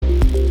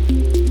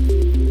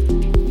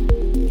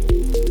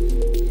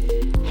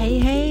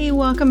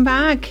Welcome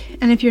back.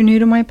 And if you're new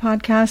to my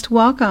podcast,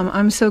 welcome.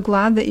 I'm so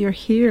glad that you're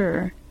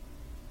here.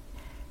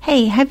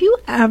 Hey, have you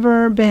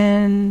ever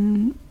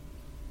been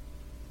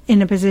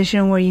in a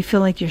position where you feel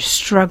like you're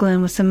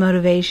struggling with some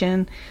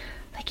motivation?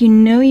 Like you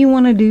know you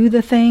want to do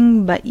the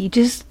thing, but you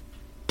just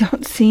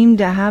don't seem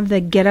to have the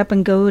get up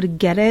and go to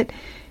get it,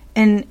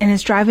 and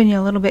it's driving you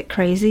a little bit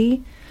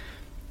crazy?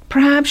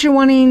 Perhaps you're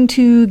wanting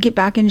to get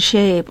back in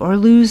shape or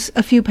lose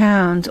a few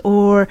pounds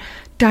or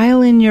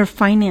dial in your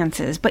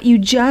finances, but you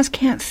just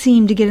can't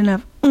seem to get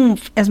enough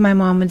oomph, as my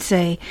mom would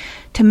say,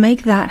 to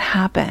make that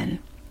happen.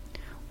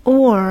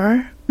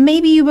 Or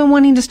maybe you've been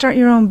wanting to start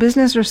your own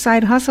business or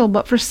side hustle,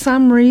 but for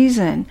some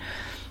reason,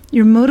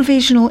 your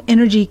motivational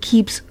energy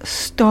keeps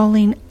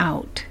stalling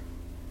out.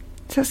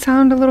 Does that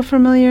sound a little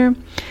familiar?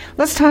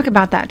 Let's talk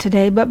about that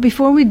today, but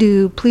before we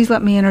do, please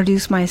let me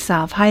introduce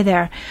myself. Hi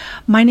there.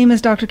 My name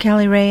is Dr.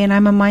 Kelly Ray, and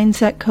I'm a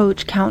mindset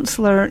coach,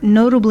 counselor,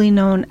 notably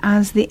known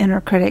as the inner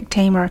critic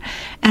tamer,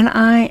 and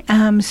I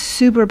am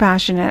super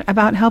passionate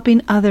about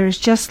helping others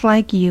just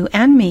like you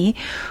and me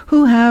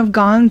who have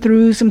gone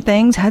through some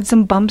things, had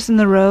some bumps in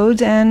the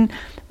roads, and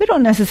we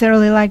don't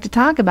necessarily like to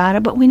talk about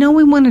it, but we know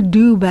we want to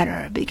do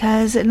better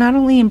because it not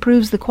only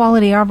improves the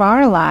quality of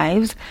our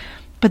lives,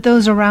 but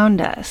those around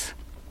us.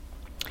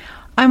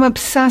 I'm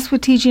obsessed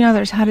with teaching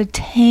others how to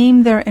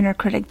tame their inner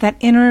critic, that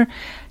inner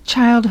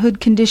childhood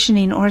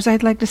conditioning, or as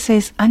I'd like to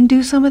say,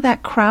 undo some of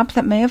that crap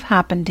that may have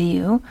happened to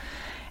you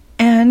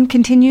and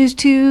continues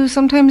to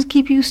sometimes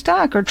keep you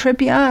stuck or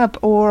trip you up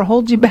or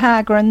hold you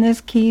back, or in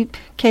this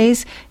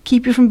case,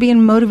 keep you from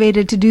being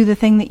motivated to do the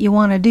thing that you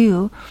want to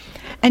do,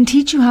 and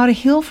teach you how to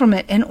heal from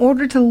it in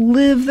order to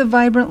live the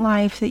vibrant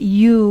life that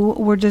you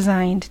were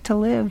designed to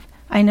live.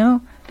 I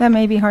know that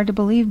may be hard to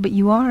believe, but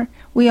you are.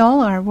 We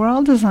all are. We're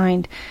all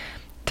designed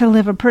to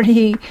live a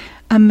pretty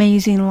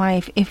amazing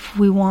life if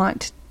we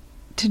want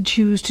to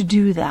choose to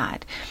do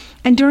that.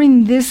 And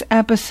during this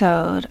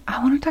episode,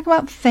 I want to talk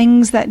about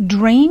things that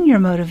drain your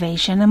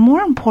motivation, and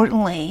more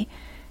importantly,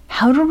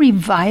 how to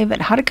revive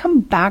it, how to come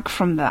back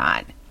from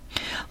that.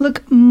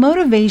 Look,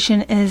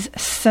 motivation is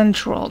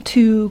central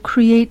to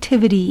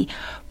creativity,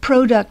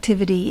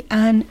 productivity,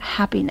 and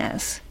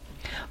happiness.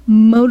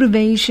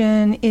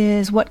 Motivation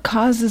is what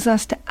causes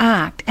us to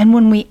act, and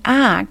when we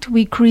act,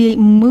 we create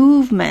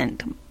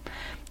movement,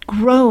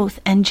 growth,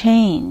 and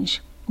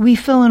change. We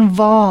feel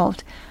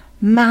involved,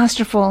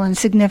 masterful, and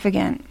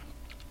significant.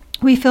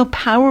 We feel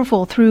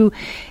powerful through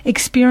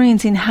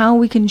experiencing how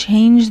we can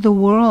change the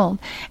world,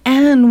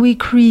 and we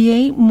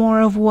create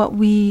more of what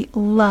we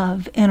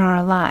love in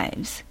our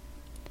lives.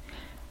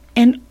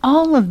 And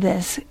all of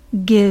this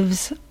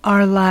gives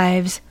our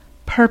lives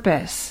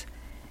purpose,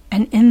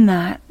 and in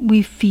that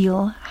we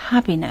feel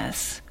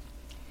happiness.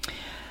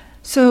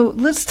 So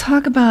let's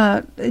talk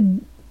about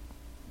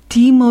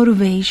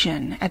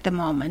demotivation at the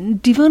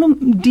moment.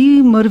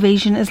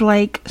 Demotivation is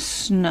like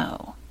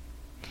snow.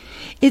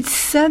 It's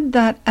said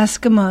that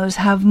Eskimos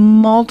have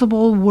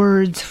multiple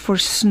words for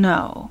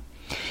snow.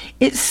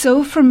 It's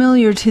so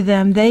familiar to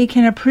them they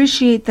can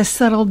appreciate the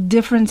subtle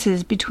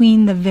differences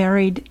between the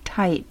varied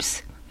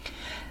types.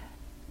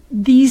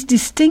 These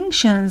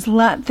distinctions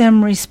let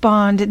them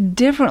respond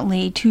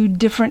differently to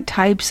different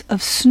types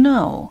of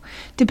snow,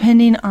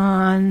 depending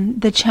on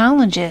the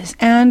challenges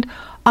and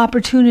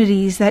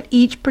opportunities that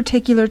each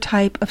particular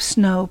type of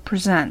snow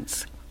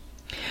presents.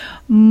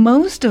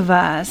 Most of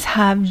us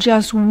have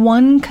just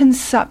one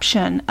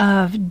conception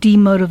of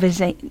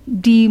demotivation,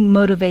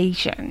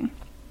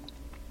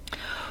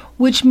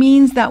 which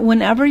means that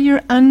whenever you're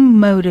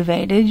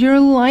unmotivated,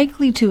 you're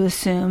likely to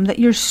assume that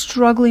you're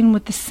struggling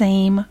with the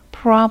same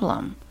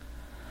problem.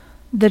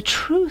 The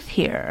truth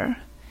here,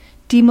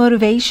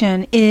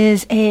 demotivation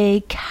is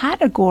a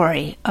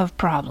category of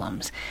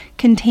problems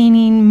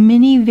containing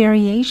many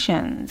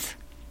variations.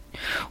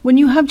 When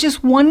you have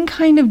just one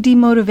kind of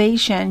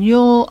demotivation,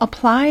 you'll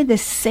apply the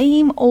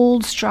same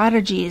old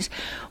strategies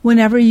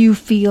whenever you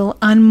feel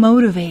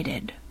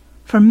unmotivated.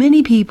 For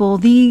many people,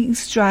 these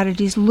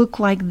strategies look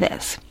like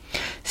this: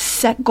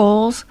 set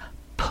goals,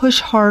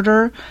 push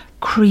harder,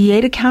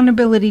 create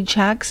accountability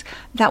checks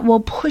that will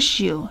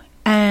push you,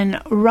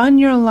 and run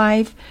your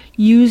life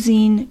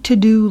using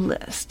to-do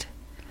list.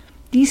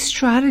 These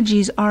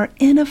strategies are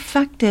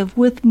ineffective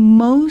with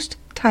most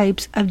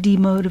types of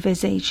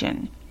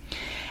demotivation.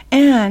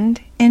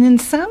 And in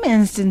some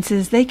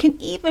instances, they can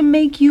even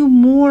make you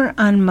more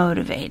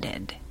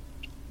unmotivated.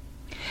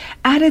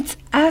 At its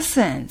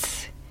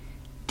essence,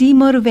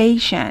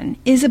 demotivation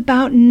is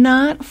about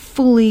not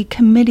fully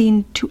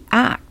committing to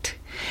act.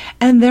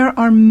 And there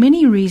are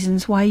many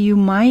reasons why you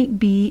might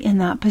be in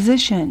that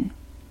position.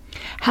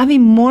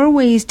 Having more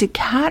ways to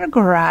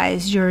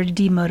categorize your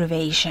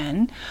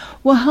demotivation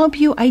will help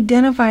you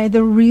identify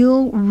the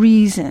real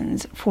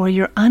reasons for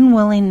your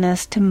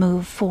unwillingness to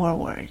move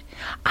forward.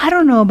 I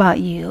don't know about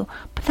you,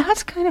 but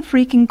that's kind of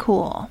freaking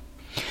cool.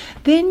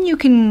 Then you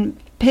can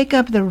pick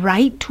up the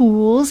right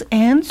tools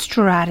and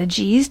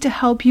strategies to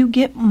help you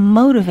get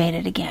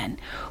motivated again.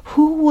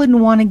 Who wouldn't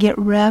want to get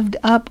revved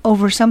up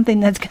over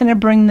something that's going to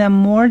bring them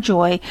more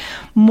joy,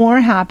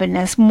 more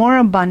happiness, more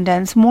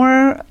abundance,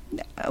 more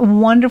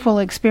wonderful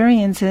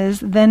experiences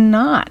than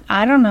not?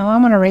 I don't know.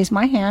 I'm going to raise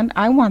my hand.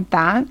 I want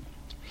that.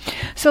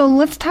 So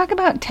let's talk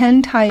about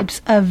 10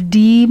 types of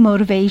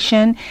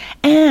demotivation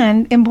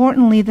and,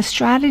 importantly, the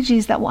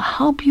strategies that will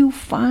help you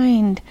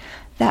find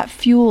that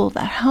fuel,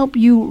 that help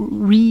you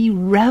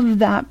rev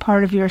that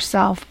part of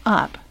yourself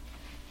up.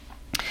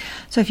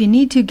 So if you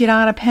need to get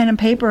out a pen and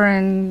paper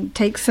and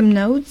take some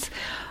notes,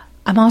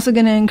 I'm also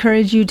going to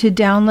encourage you to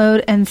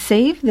download and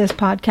save this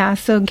podcast.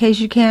 So in case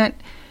you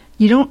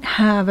don't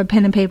have a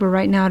pen and paper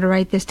right now to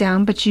write this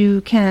down, but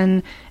you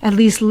can at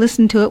least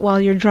listen to it while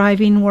you're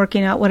driving,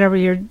 working out, whatever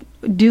you're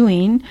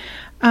doing,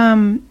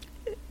 then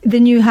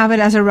you have it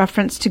as a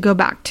reference to go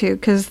back to,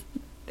 because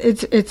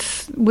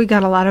we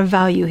got a lot of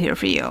value here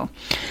for you.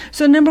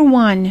 So number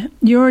 1,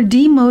 you're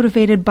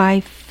demotivated by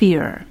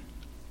fear.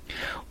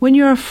 When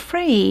you're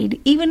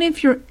afraid, even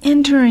if you're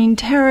entering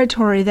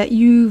territory that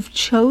you've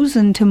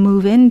chosen to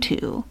move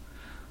into,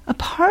 a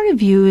part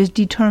of you is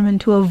determined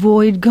to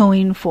avoid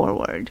going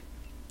forward.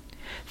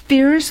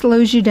 Fear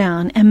slows you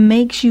down and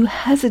makes you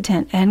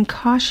hesitant and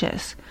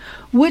cautious,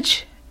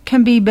 which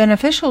can be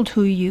beneficial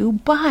to you,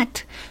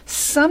 but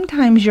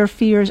sometimes your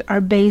fears are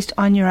based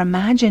on your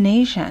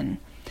imagination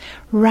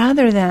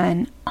rather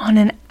than on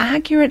an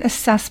accurate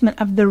assessment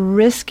of the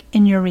risk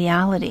in your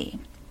reality.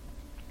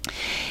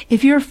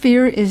 If your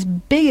fear is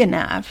big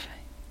enough,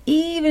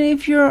 even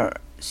if you're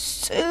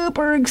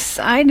super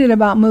excited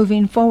about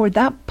moving forward,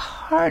 that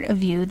part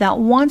of you that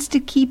wants to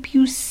keep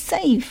you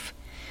safe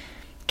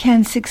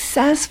can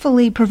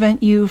successfully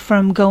prevent you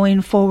from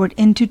going forward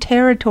into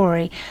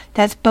territory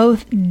that's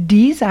both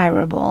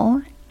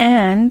desirable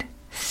and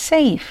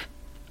safe.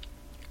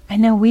 I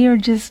know we are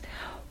just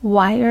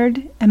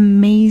wired,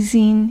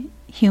 amazing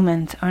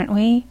humans, aren't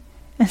we?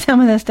 And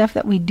some of the stuff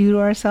that we do to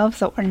ourselves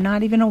that we're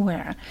not even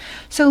aware.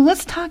 So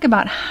let's talk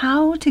about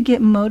how to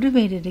get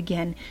motivated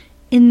again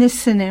in this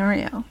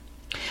scenario.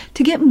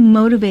 To get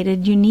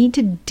motivated, you need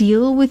to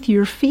deal with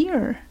your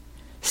fear.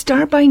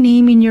 Start by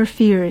naming your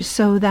fears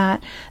so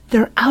that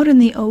they're out in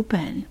the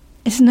open.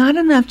 It's not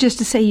enough just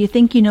to say you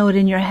think you know it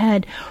in your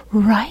head.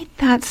 Write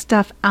that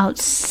stuff out.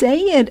 Say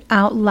it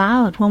out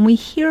loud. When we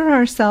hear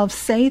ourselves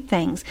say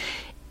things,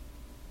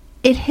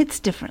 it hits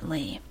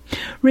differently.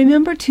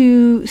 Remember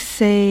to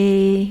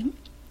say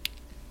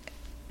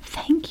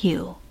thank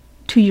you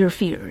to your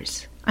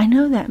fears. I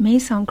know that may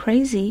sound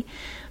crazy,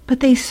 but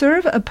they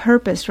serve a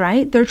purpose,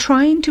 right? They're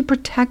trying to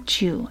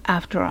protect you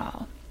after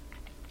all.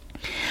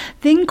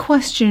 Then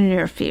question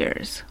your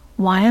fears.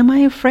 Why am I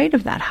afraid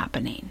of that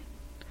happening?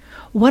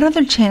 What are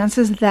the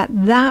chances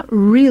that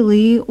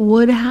really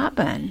would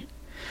happen?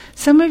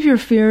 Some of your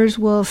fears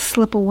will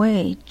slip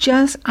away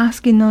just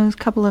asking those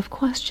couple of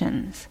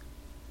questions.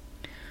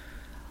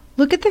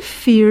 Look at the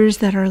fears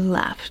that are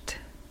left.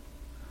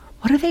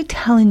 What are they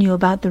telling you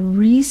about the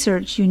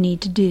research you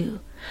need to do,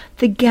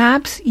 the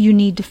gaps you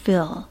need to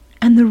fill,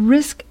 and the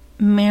risk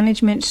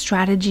management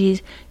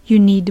strategies you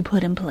need to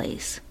put in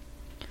place?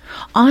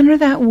 Honor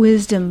that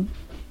wisdom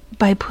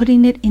by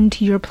putting it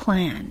into your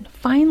plan.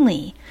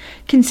 Finally,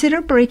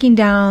 consider breaking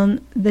down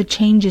the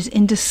changes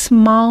into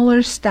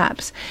smaller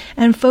steps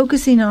and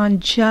focusing on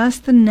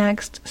just the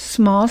next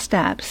small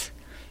steps.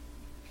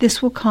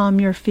 This will calm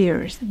your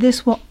fears.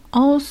 This will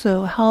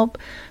also help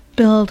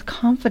build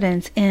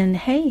confidence in,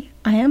 hey,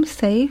 I am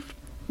safe.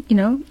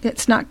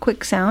 It's not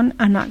quicksand.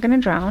 I'm not going to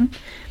drown.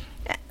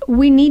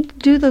 We need to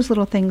do those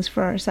little things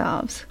for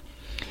ourselves.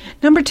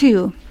 Number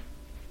 2,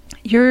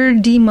 you're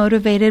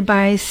demotivated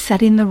by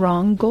setting the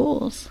wrong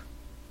goals.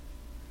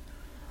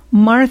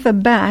 Martha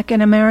Beck,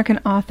 an American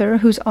author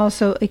who's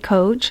also a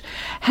coach,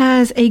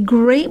 has a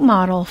great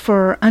model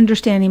for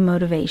understanding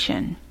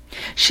motivation.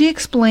 She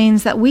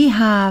explains that we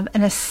have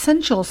an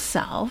essential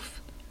self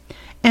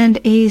and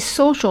a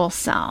social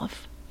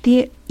self.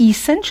 The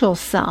essential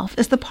self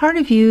is the part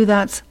of you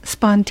that's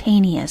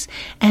spontaneous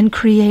and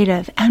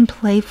creative and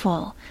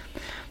playful,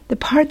 the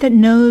part that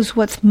knows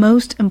what's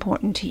most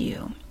important to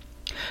you.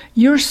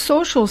 Your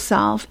social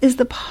self is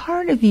the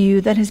part of you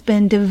that has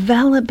been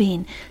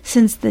developing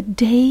since the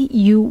day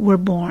you were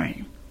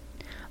born,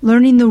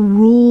 learning the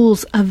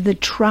rules of the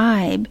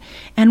tribe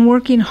and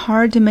working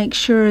hard to make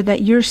sure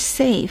that you're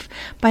safe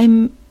by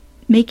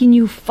making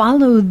you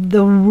follow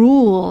the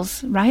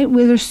rules, right?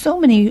 Where there's so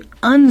many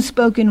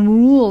unspoken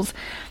rules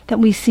that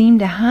we seem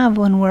to have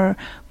when we're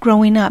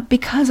growing up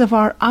because of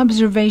our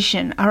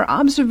observation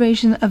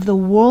of the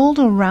world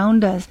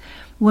around us.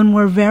 When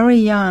we're very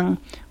young,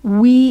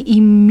 we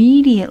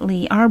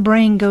immediately, our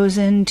brain goes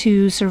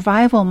into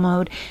survival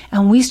mode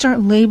and we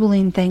start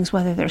labeling things,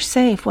 whether they're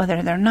safe,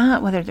 whether they're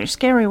not, whether they're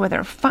scary, whether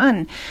they're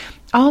fun,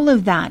 all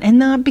of that.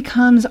 And that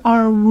becomes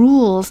our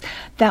rules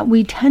that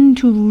we tend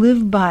to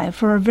live by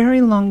for a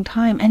very long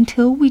time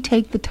until we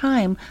take the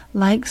time,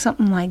 like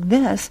something like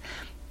this,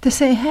 to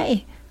say,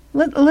 hey,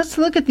 Let's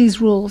look at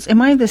these rules.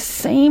 Am I the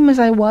same as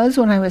I was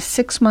when I was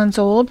 6 months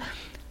old,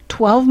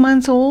 12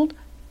 months old?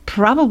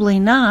 Probably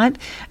not.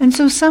 And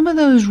so some of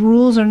those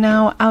rules are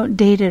now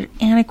outdated,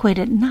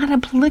 antiquated, not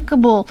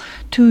applicable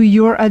to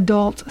your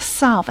adult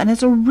self. And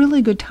it's a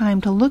really good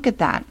time to look at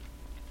that.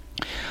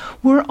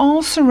 We're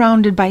all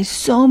surrounded by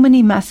so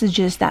many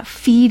messages that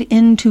feed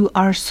into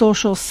our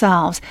social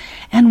selves,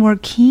 and we're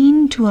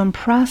keen to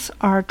impress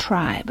our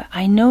tribe.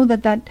 I know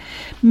that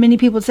many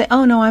people say,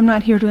 oh no, I'm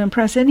not here to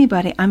impress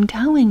anybody. I'm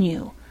telling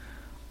you,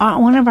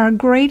 one of our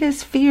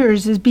greatest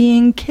fears is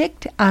being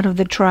kicked out of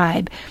the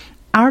tribe.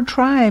 Our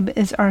tribe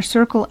is our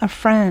circle of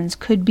friends,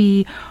 could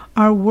be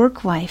our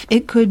work life,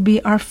 it could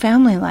be our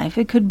family life,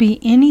 it could be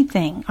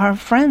anything, our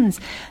friends.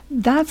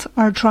 That's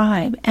our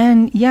tribe.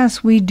 And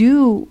yes, we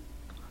do,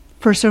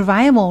 for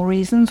survival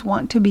reasons,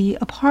 want to be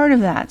a part of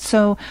that.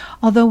 So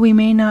although we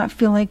may not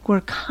feel like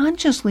we're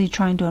consciously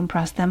trying to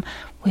impress them,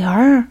 we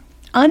are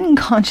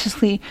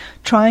unconsciously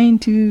trying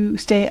to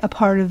stay a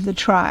part of the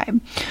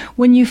tribe.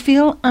 When you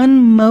feel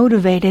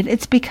unmotivated,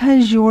 it's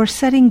because you're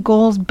setting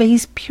goals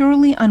based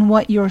purely on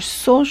what your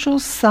social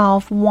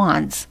self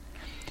wants.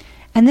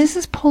 And this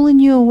is pulling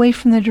you away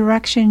from the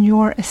direction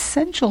your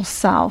essential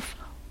self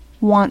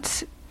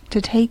wants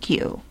to take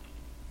you.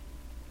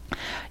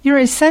 Your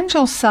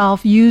essential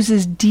self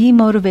uses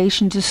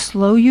demotivation to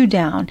slow you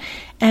down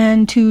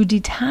and to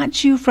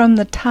detach you from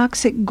the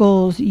toxic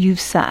goals you've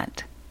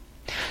set.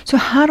 So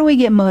how do we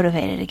get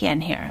motivated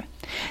again here?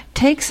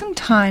 Take some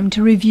time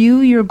to review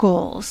your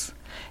goals.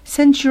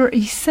 Since your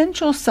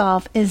essential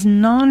self is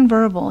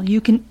nonverbal, you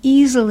can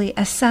easily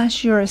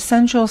assess your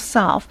essential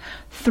self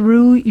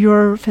through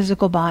your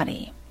physical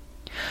body.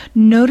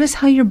 Notice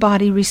how your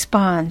body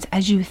responds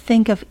as you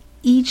think of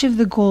each of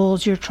the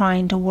goals you're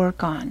trying to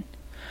work on.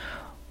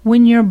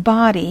 When your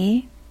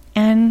body,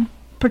 and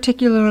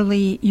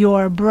particularly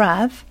your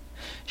breath,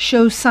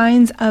 show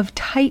signs of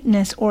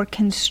tightness or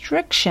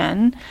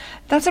constriction,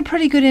 that's a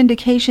pretty good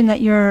indication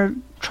that you're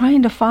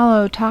trying to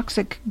follow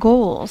toxic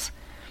goals.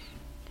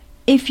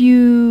 If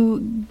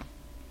you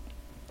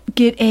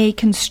get a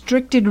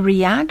constricted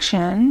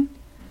reaction,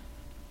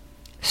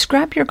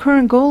 scrap your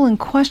current goal and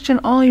question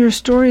all your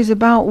stories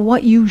about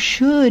what you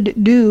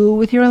should do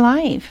with your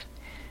life.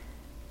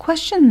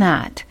 Question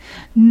that.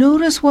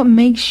 Notice what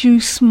makes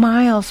you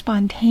smile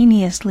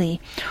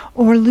spontaneously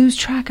or lose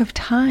track of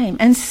time,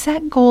 and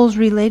set goals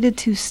related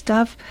to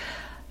stuff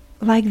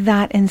like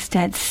that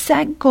instead.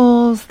 Set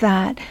goals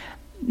that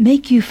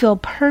make you feel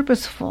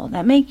purposeful,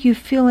 that make you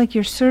feel like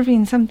you're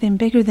serving something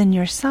bigger than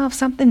yourself,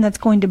 something that's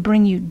going to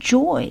bring you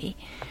joy.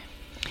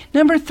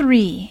 Number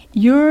 3,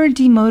 you're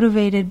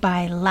demotivated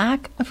by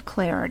lack of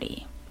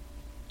clarity.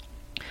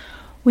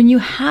 When you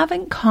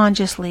haven't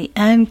consciously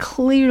and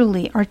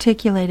clearly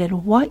articulated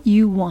what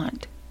you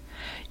want,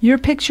 your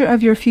picture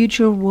of your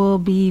future will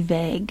be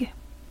vague.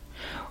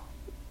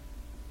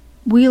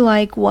 We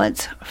like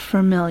what's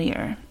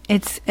familiar.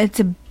 It's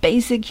a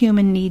basic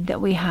human need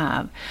that we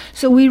have.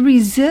 So we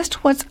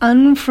resist what's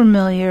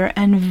unfamiliar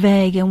and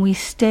vague, and we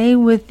stay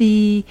with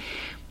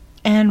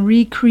and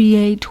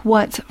recreate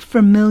what's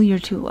familiar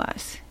to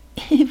us,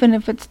 even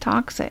if it's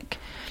toxic.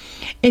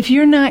 If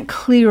you're not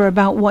clear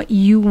about what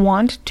you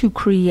want to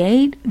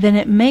create, then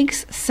it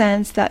makes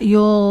sense that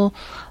you'll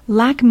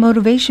lack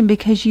motivation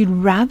because you'd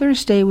rather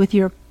stay with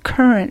your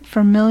current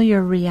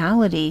familiar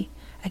reality,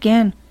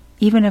 again,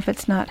 even if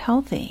it's not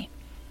healthy.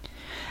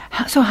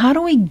 So how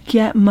do we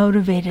get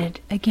motivated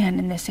again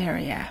in this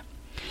area?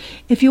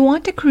 If you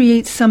want to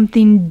create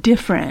something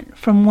different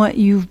from what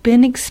you've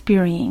been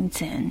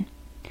experiencing,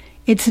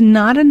 it's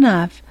not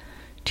enough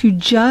to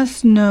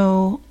just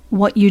know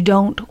what you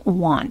don't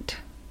want.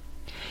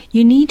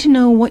 You need to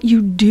know what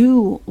you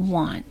do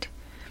want.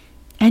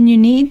 And you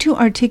need to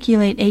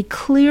articulate a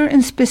clear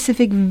and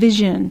specific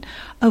vision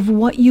of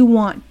what you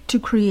want to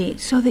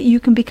create so that you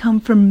can become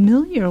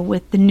familiar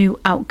with the new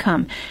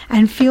outcome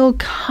and feel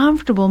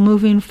comfortable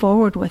moving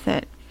forward with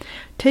it.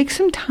 Take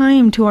some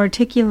time to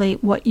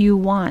articulate what you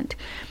want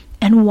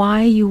and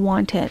why you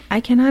want it. I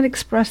cannot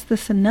express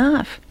this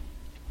enough.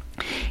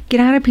 Get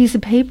out a piece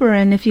of paper,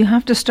 and if you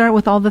have to start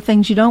with all the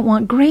things you don't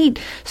want, great.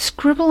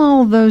 Scribble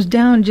all of those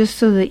down just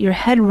so that your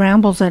head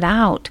rambles it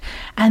out.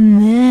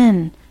 And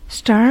then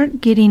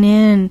start getting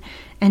in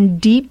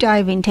and deep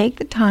diving. Take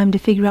the time to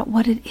figure out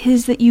what it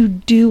is that you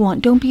do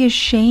want. Don't be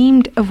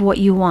ashamed of what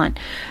you want.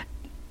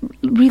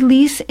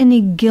 Release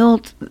any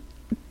guilt.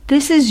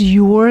 This is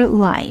your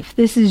life.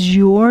 This is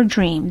your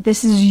dream.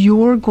 This is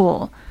your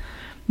goal,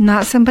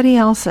 not somebody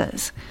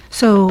else's.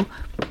 So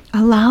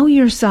allow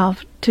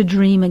yourself to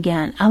dream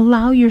again.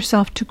 Allow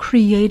yourself to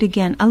create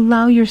again.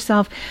 Allow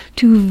yourself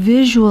to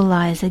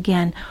visualize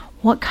again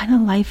what kind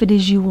of life it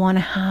is you want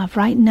to have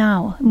right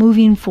now,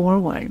 moving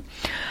forward.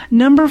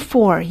 Number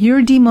 4,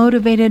 you're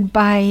demotivated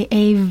by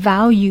a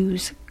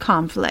values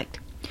conflict.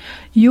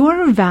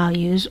 Your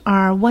values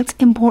are what's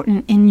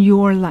important in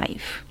your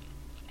life.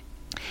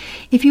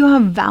 If you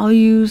have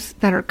values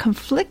that are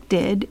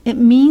conflicted, it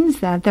means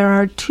that there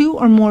are two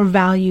or more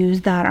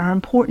values that are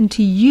important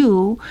to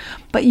you,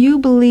 but you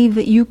believe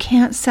that you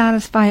can't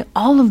satisfy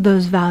all of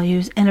those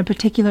values in a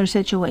particular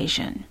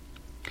situation.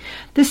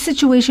 This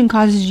situation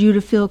causes you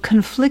to feel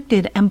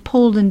conflicted and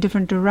pulled in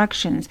different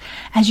directions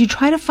as you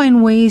try to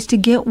find ways to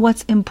get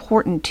what's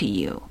important to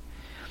you.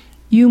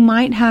 You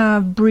might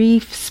have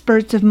brief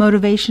spurts of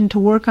motivation to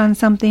work on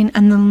something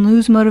and then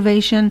lose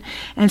motivation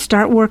and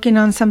start working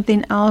on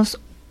something else,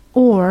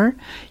 or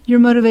your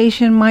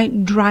motivation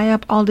might dry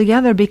up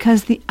altogether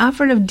because the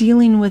effort of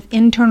dealing with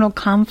internal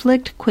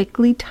conflict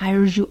quickly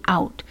tires you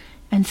out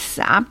and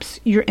saps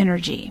your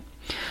energy.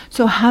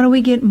 So how do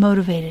we get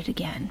motivated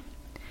again?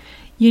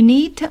 You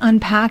need to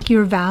unpack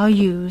your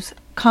values,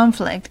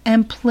 conflict,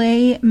 and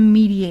play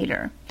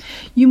mediator.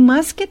 You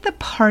must get the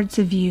parts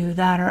of you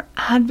that are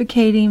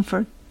advocating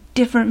for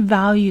different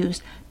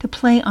values to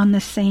play on the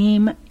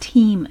same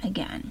team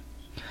again.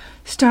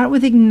 Start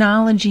with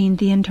acknowledging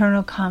the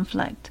internal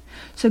conflict.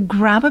 So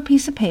grab a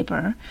piece of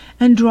paper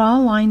and draw a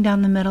line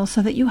down the middle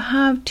so that you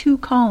have two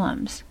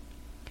columns.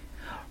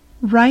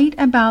 Write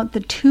about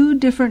the two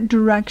different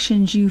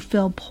directions you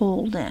feel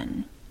pulled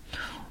in,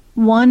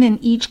 one in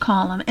each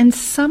column, and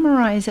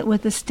summarize it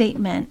with a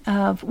statement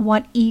of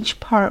what each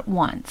part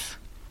wants.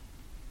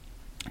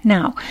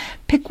 Now,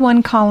 pick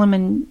one column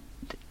and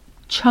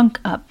chunk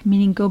up,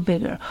 meaning go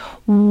bigger.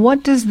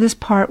 What does this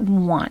part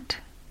want?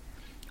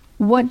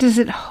 What does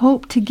it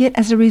hope to get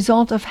as a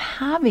result of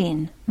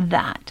having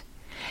that?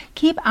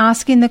 Keep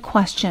asking the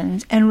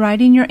questions and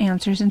writing your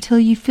answers until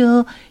you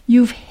feel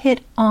you've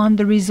hit on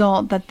the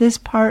result that this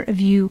part of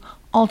you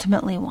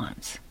ultimately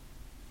wants.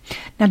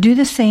 Now do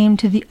the same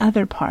to the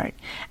other part,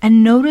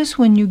 and notice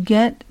when you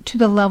get to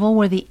the level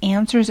where the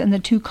answers in the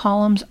two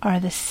columns are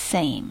the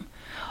same.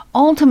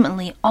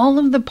 Ultimately, all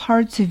of the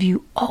parts of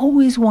you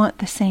always want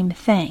the same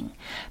thing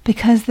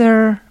because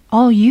they're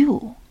all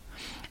you.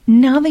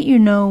 Now that you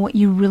know what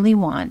you really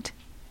want,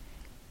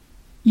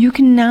 you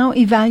can now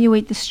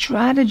evaluate the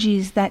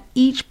strategies that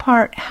each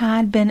part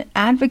had been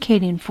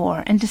advocating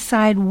for and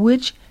decide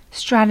which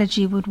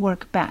strategy would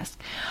work best.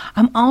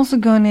 I'm also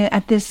going to,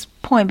 at this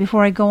point,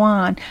 before I go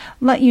on,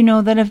 let you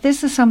know that if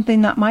this is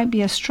something that might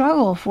be a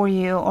struggle for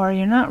you or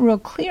you're not real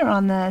clear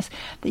on this,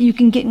 that you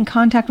can get in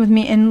contact with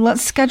me and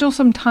let's schedule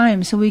some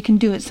time so we can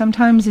do it.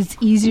 Sometimes it's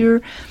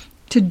easier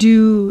to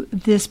do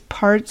this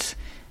parts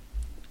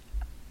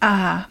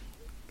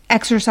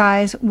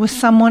exercise with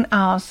someone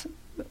else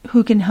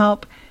who can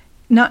help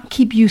not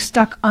keep you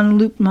stuck on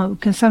loop mode,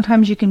 because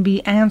sometimes you can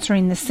be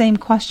answering the same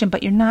question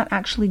but you're not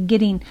actually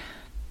getting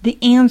the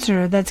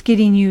answer that's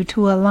getting you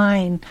to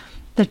align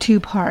the two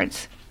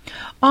parts.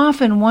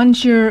 Often,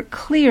 once you're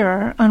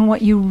clear on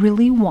what you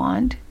really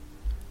want,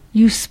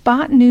 you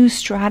spot new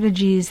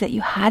strategies that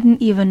you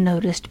hadn't even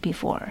noticed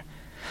before.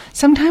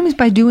 Sometimes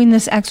by doing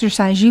this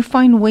exercise, you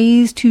find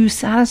ways to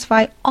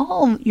satisfy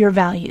all your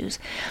values,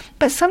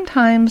 but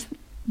sometimes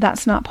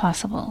that's not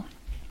possible.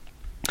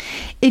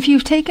 If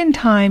you've taken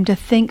time to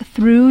think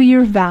through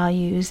your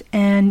values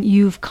and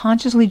you've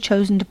consciously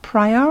chosen to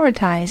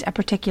prioritize a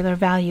particular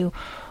value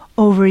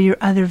over your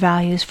other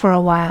values for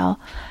a while,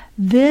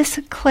 this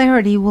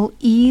clarity will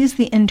ease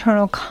the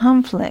internal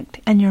conflict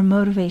and your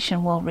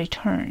motivation will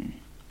return.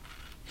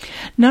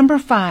 Number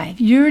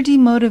 5, you're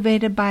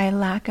demotivated by a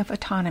lack of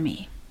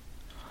autonomy.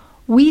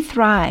 We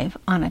thrive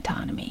on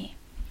autonomy.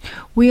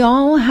 We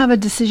all have a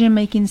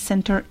decision-making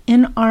center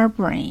in our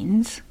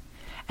brains,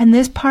 and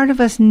this part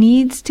of us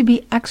needs to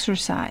be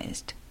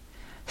exercised.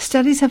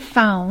 Studies have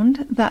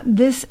found that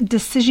this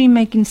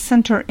decision-making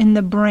center in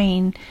the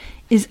brain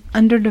is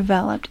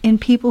underdeveloped in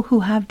people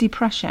who have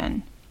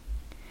depression.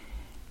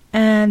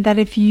 And that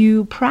if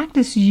you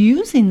practice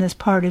using this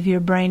part of your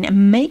brain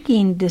and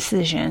making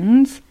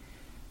decisions,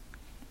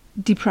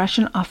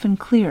 depression often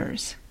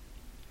clears.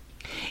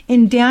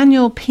 In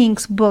Daniel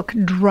Pink's book,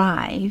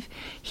 Drive,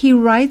 he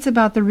writes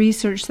about the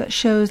research that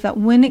shows that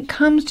when it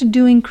comes to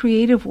doing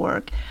creative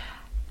work,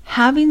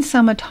 having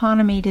some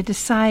autonomy to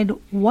decide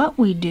what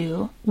we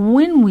do,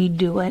 when we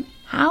do it,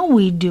 how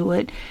we do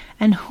it,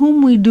 and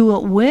whom we do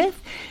it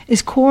with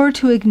is core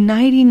to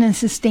igniting and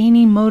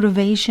sustaining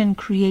motivation,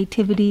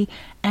 creativity,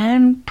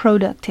 and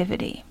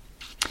productivity.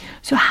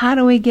 So how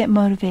do we get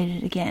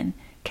motivated again?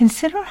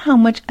 Consider how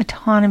much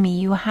autonomy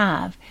you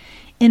have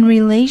in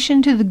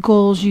relation to the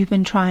goals you've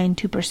been trying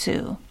to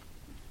pursue.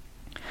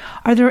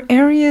 Are there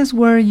areas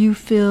where you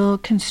feel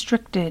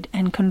constricted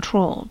and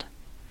controlled?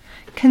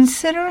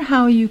 Consider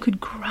how you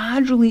could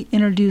gradually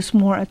introduce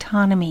more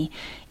autonomy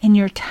in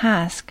your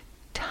task,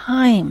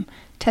 time,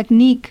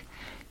 technique,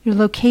 your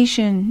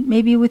location,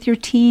 maybe with your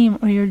team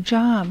or your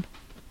job.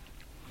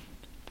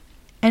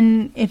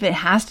 And if it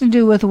has to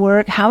do with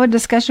work, have a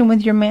discussion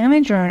with your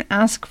manager and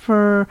ask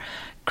for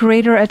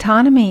greater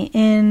autonomy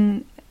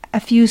in a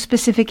few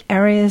specific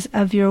areas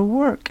of your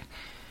work.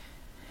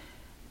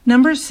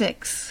 Number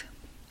 6,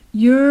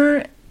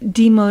 you're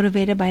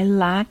demotivated by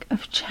lack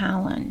of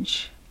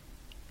challenge.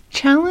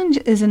 Challenge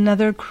is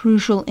another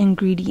crucial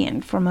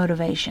ingredient for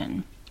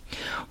motivation.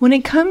 When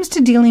it comes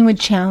to dealing with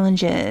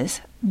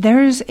challenges,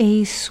 there's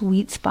a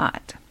sweet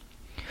spot.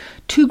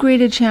 Too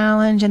great a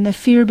challenge and the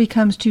fear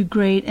becomes too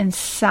great and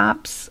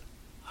saps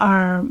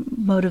our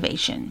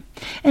motivation.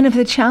 And if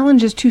the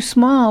challenge is too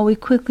small, we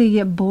quickly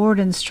get bored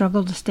and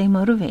struggle to stay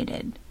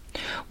motivated.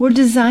 We're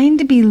designed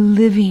to be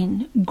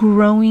living,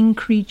 growing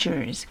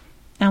creatures,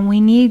 and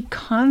we need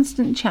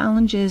constant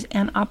challenges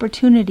and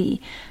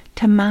opportunity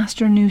to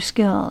master new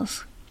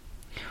skills.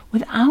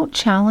 Without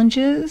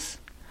challenges,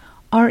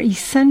 our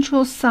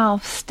essential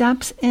self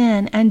steps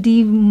in and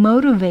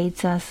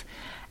demotivates us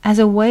as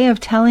a way of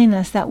telling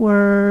us that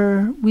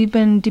we've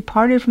been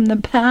departed from the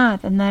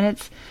path and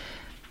that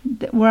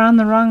we're on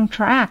the wrong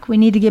track. We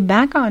need to get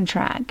back on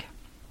track.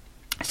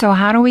 So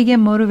how do we get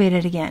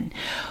motivated again?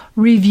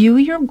 Review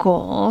your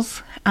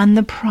goals and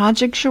the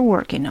projects you're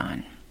working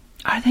on.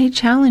 Are they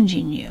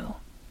challenging you?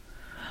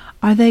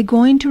 Are they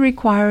going to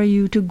require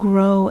you to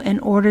grow in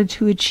order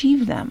to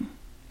achieve them?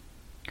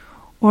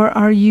 Or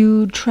are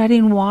you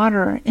treading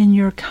water in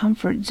your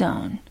comfort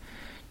zone,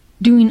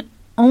 doing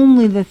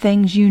only the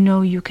things you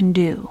know you can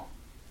do?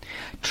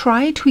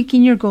 Try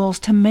tweaking your goals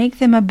to make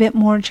them a bit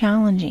more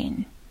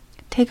challenging.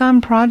 Take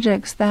on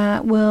projects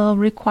that will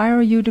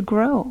require you to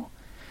grow.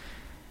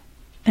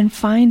 And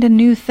find a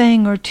new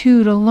thing or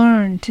two to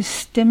learn to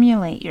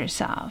stimulate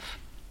yourself.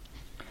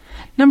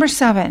 Number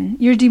 7,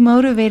 you're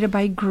demotivated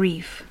by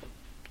grief.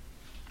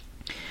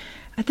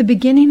 At the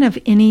beginning of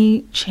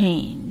any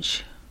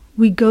change,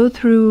 we go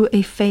through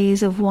a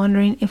phase of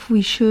wondering if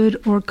we should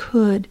or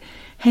could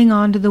hang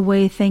on to the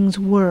way things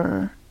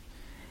were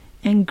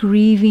and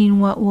grieving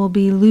what we'll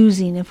be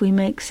losing if we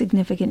make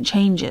significant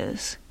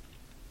changes.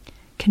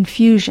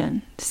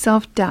 Confusion,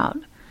 self-doubt,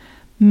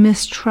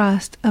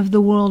 mistrust of the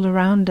world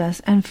around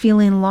us, and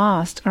feeling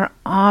lost are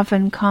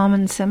often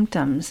common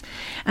symptoms.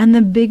 And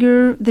the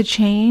bigger the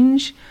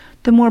change,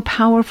 the more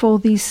powerful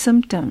these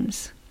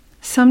symptoms.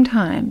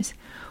 Sometimes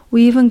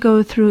we even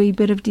go through a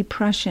bit of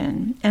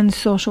depression and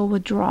social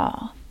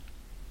withdrawal.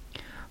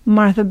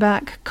 Martha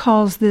Beck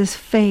calls this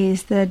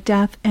phase the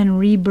death and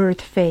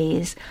rebirth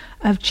phase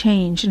of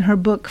change in her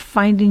book,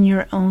 Finding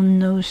Your Own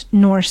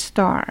North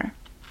Star.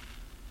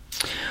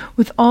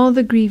 With all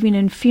the grieving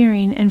and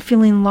fearing and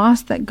feeling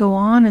lost that go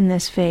on in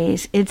this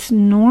phase, it's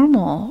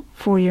normal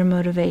for your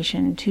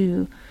motivation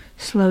to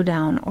slow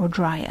down or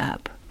dry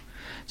up.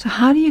 So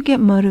how do you get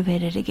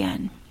motivated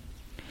again?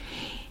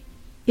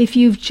 If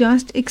you've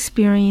just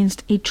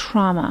experienced a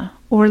trauma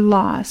or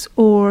loss,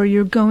 or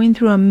you're going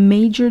through a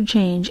major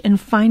change and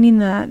finding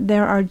that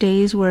there are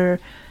days where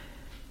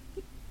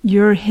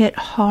you're hit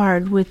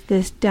hard with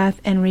this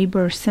death and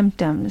rebirth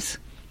symptoms,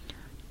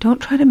 don't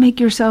try to make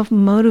yourself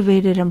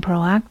motivated and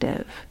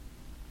proactive.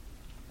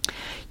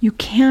 You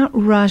can't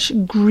rush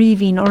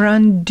grieving or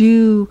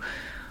undo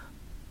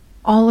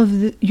all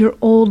of your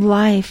old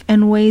life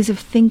and ways of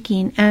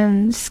thinking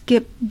and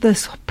skip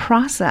this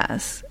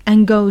process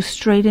and go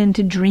straight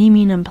into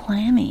dreaming and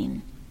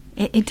planning.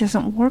 It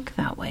doesn't work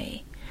that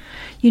way.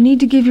 You need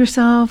to give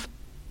yourself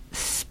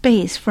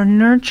space for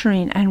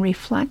nurturing and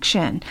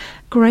reflection.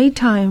 Great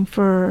time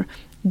for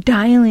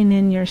dialing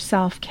in your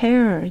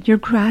self-care, your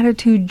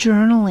gratitude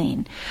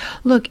journaling.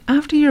 Look,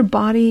 after your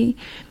body,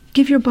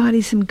 give your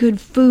body some good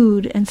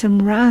food and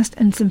some rest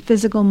and some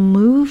physical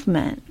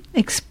movement.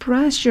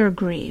 Express your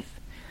grief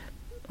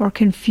or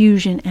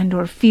confusion and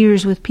or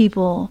fears with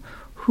people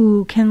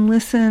who can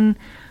listen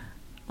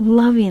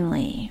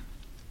lovingly.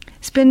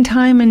 Spend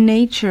time in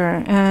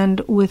nature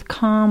and with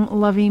calm,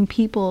 loving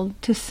people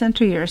to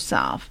center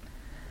yourself.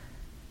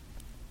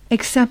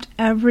 Accept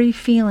every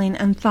feeling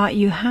and thought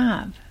you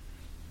have.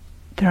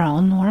 They're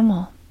all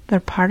normal. They're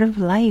part of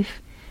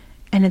life,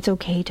 and it's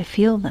okay to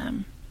feel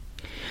them.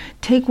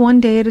 Take one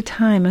day at a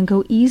time and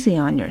go easy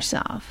on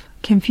yourself.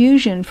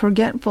 Confusion,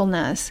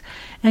 forgetfulness,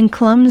 and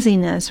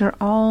clumsiness are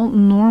all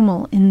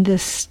normal in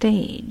this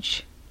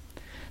stage.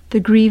 The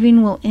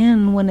grieving will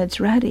end when it's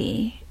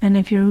ready, and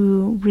if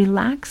you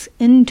relax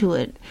into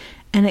it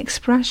and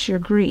express your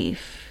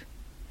grief,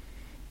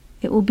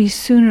 it will be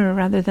sooner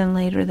rather than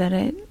later that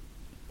it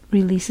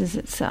releases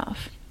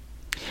itself.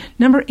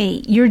 Number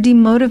 8, you're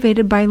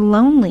demotivated by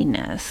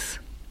loneliness.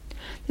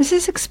 This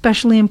is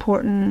especially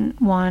important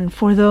one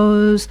for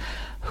those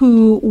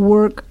who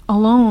work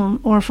alone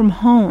or from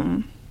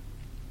home.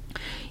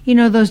 You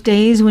know, those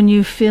days when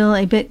you feel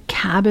a bit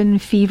cabin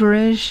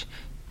feverish,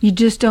 you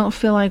just don't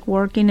feel like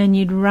working and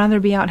you'd rather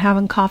be out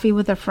having coffee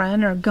with a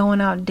friend or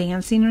going out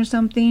dancing or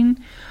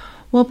something.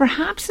 Well,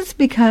 perhaps it's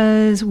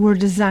because we're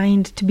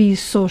designed to be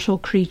social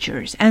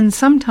creatures, and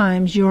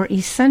sometimes your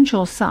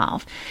essential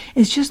self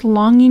is just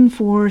longing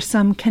for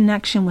some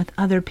connection with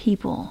other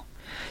people.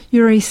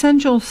 Your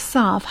essential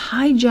self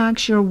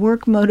hijacks your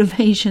work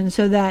motivation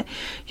so that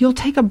you'll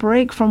take a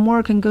break from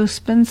work and go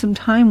spend some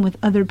time with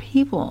other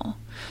people.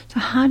 So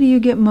how do you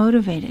get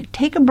motivated?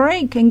 Take a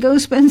break and go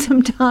spend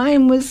some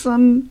time with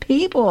some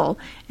people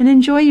and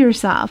enjoy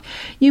yourself.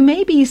 You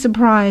may be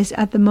surprised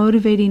at the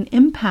motivating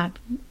impact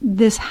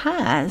this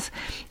has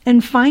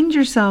and find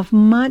yourself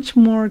much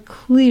more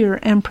clear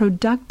and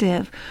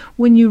productive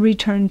when you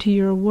return to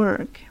your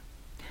work.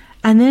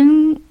 And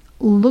then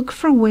look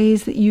for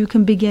ways that you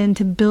can begin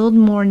to build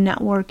more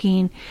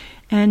networking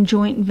and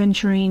joint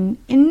venturing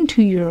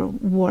into your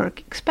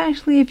work,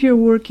 especially if you're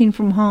working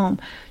from home.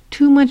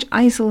 Too much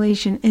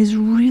isolation is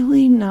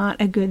really not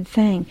a good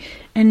thing.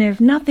 And if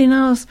nothing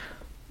else,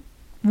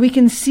 we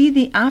can see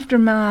the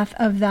aftermath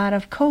of that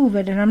of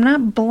COVID. And I'm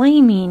not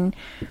blaming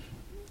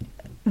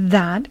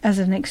that as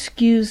an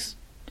excuse.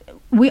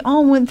 We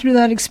all went through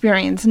that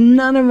experience.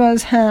 None of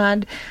us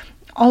had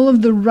all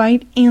of the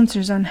right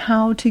answers on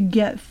how to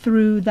get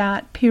through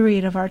that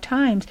period of our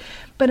times.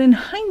 But in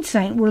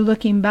hindsight, we're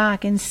looking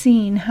back and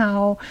seeing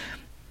how,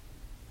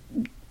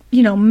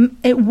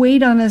 it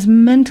weighed on us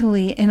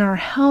mentally in our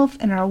health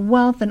and our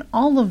wealth and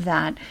all of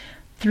that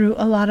through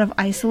a lot of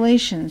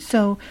isolation.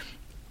 So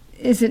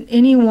is it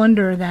any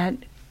wonder that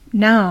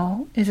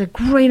now is a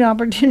great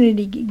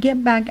opportunity to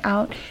get back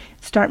out,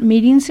 start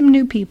meeting some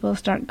new people,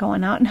 start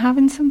going out and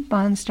having some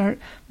fun, start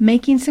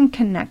making some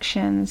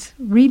connections,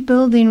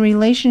 rebuilding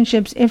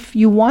relationships if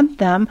you want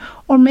them,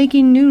 or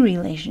making new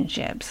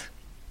relationships.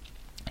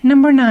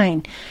 Number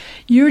 9,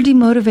 you're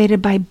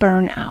demotivated by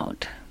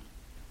burnout.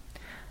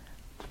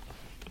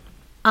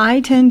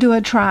 I tend to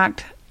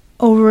attract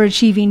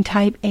overachieving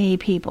type A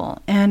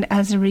people, and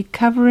as a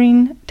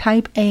recovering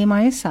type A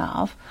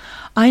myself,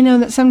 I know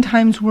that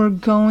sometimes we're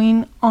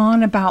going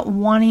on about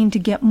wanting to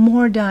get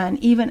more done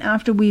even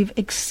after we've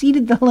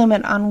exceeded the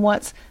limit on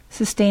what's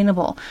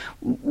sustainable.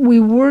 We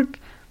work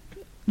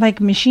like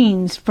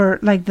machines for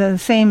like the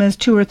same as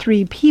 2 or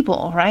 3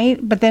 people, right?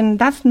 But then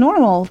that's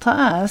normal to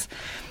us.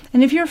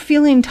 And if you're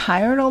feeling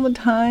tired all the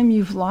time,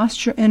 you've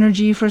lost your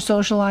energy for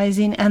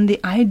socializing, and the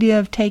idea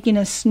of taking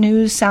a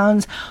snooze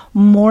sounds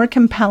more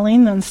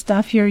compelling than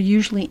stuff you're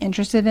usually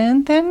interested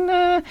in,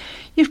 then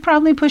you've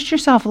probably pushed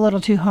yourself a little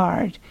too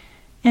hard.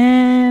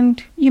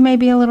 And you may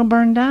be a little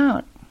burned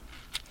out.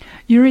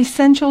 Your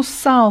essential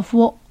self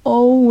will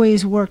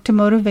always work to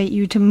motivate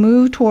you to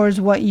move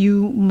towards what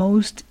you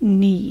most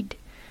need.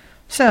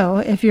 So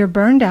if you're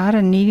burned out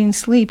and needing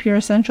sleep, your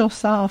essential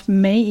self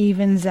may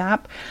even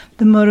zap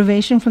the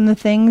motivation from the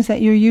things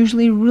that you're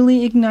usually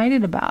really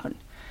ignited about,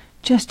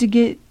 just to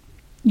get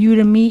you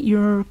to meet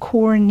your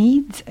core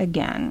needs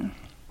again.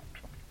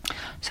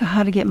 So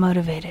how to get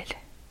motivated?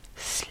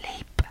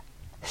 Sleep.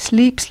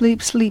 Sleep,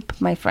 sleep, sleep,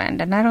 my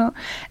friend. And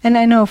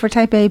I know for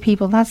type A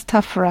people, that's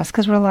tough for us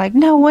because we're like,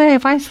 no way,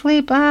 if I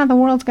sleep, the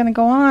world's going to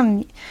go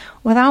on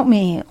without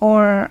me,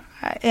 or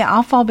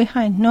I'll fall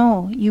behind.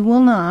 No, you will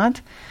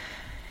not.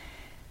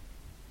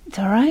 It's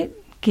all right.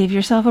 Give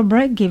yourself a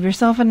break. Give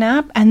yourself a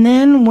nap. And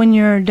then when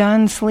you're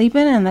done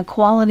sleeping and the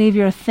quality of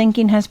your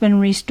thinking has been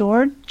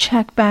restored,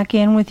 check back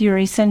in with your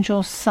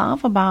essential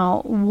self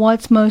about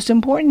what's most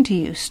important to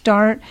you.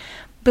 Start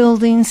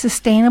building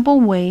sustainable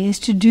ways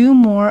to do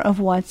more of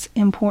what's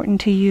important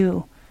to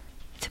you.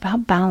 It's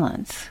about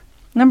balance.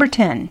 Number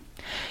 10,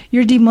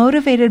 you're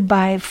demotivated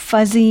by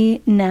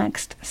fuzzy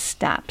next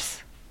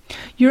steps.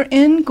 Your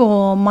end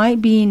goal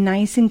might be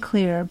nice and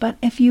clear, but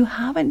if you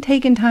haven't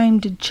taken time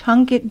to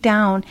chunk it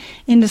down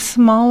into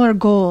smaller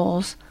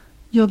goals,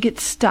 you'll get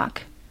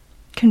stuck,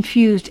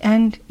 confused,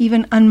 and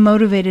even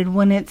unmotivated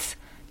when it's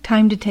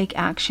time to take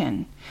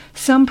action.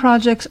 Some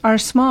projects are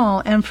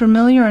small and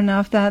familiar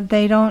enough that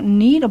they don't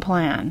need a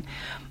plan.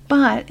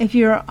 But if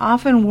you're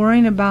often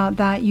worrying about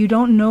that you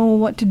don't know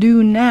what to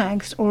do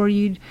next, or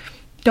you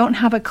don't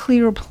have a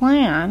clear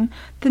plan,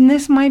 then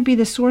this might be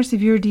the source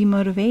of your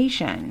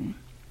demotivation.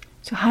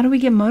 So how do we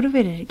get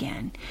motivated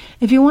again?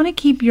 If you want to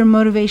keep your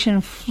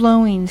motivation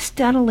flowing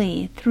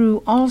steadily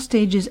through all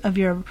stages of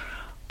your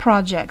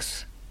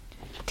projects,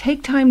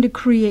 take time to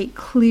create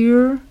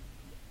clear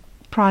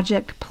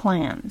project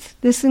plans.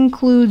 This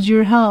includes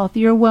your health,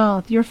 your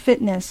wealth, your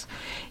fitness,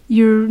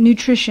 your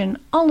nutrition,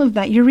 all of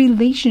that, your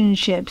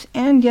relationships,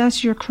 and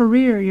yes, your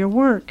career, your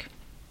work.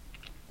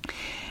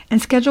 And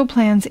schedule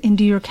plans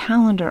into your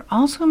calendar.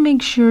 Also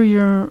make sure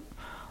you're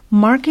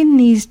marking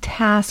these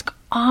tasks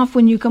off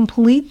when you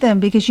complete them,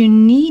 because you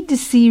need to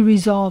see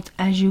results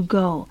as you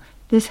go.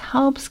 This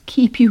helps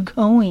keep you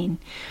going.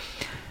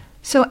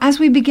 So as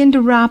we begin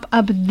to wrap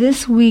up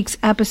this week's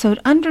episode,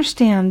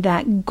 understand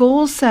that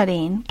goal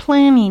setting,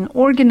 planning,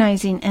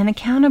 organizing, and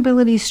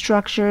accountability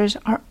structures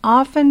are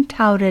often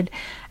touted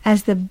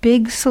as the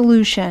big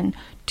solution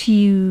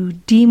to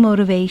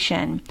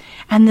demotivation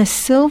and the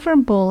silver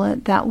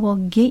bullet that will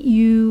get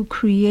you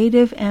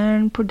creative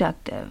and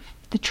productive.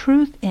 The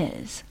truth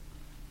is,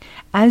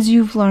 as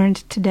you've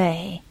learned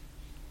today,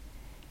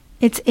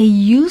 it's a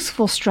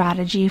useful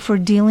strategy for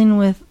dealing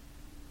with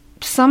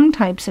some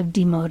types of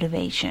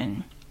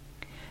demotivation.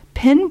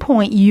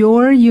 Pinpoint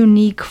your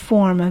unique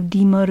form of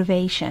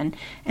demotivation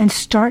and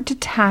start to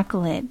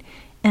tackle it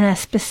in a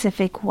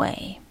specific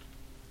way.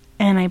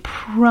 And I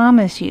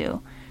promise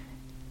you,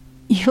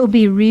 you'll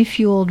be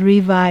refueled,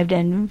 revived,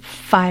 and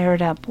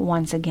fired up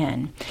once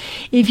again.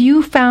 If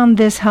you found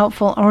this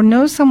helpful or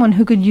know someone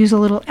who could use a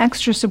little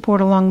extra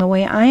support along the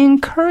way, I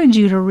encourage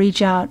you to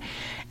reach out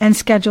and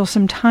schedule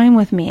some time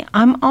with me.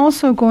 I'm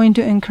also going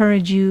to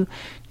encourage you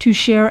to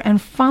share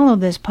and follow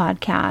this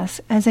podcast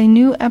as a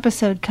new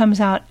episode comes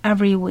out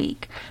every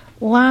week.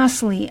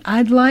 Lastly,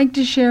 I'd like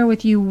to share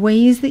with you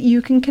ways that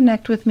you can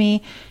connect with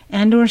me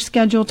and or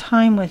schedule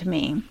time with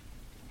me.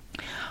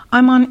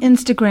 I'm on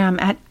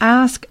Instagram at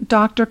Ask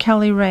Dr.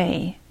 Kelly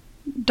Ray.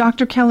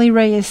 Dr. Kelly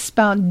Ray is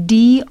spelled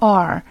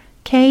DrKellyRae.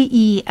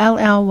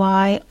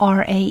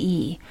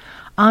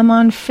 I'm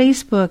on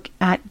Facebook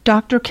at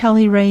Dr.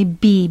 Kelly Ray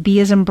B. B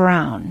as in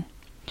Brown.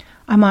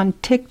 I'm on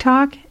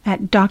TikTok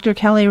at Dr.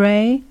 Kelly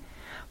Ray.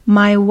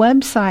 My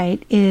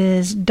website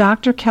is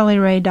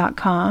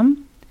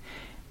drkellyray.com.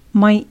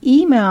 My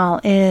email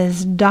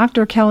is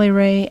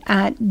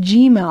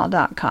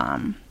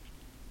drkellyray@gmail.com.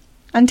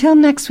 Until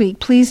next week,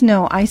 please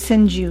know I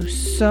send you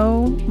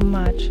so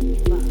much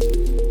love.